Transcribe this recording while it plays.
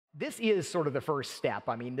this is sort of the first step.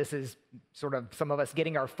 I mean, this is sort of some of us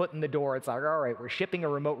getting our foot in the door. It's like, all right, we're shipping a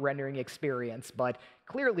remote rendering experience, but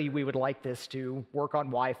clearly we would like this to work on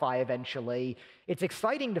Wi-Fi eventually. It's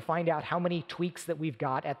exciting to find out how many tweaks that we've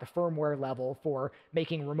got at the firmware level for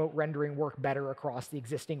making remote rendering work better across the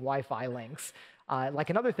existing Wi-Fi links. Like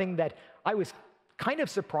another thing that I was kind of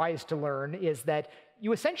surprised to learn is that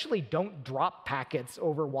you essentially don't drop packets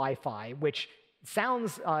over Wi-Fi, which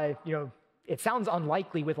sounds, it sounds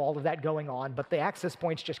unlikely with all of that going on, but the access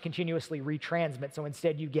points just continuously retransmit. So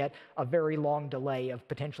instead, you get a very long delay of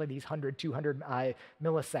potentially these 100, 200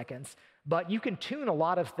 milliseconds. But you can tune a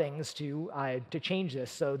lot of things to change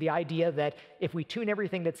this. So the idea that if we tune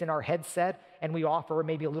everything that's in our headset and we offer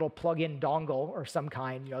maybe a little plug-in dongle or some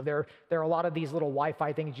kind, there are a lot of these little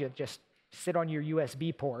Wi-Fi things you just sit on your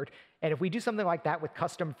USB port. And if we do something like that with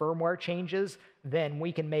custom firmware changes, then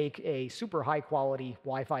we can make a super high quality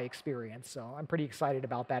Wi-Fi experience. So I'm pretty excited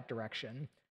about that direction.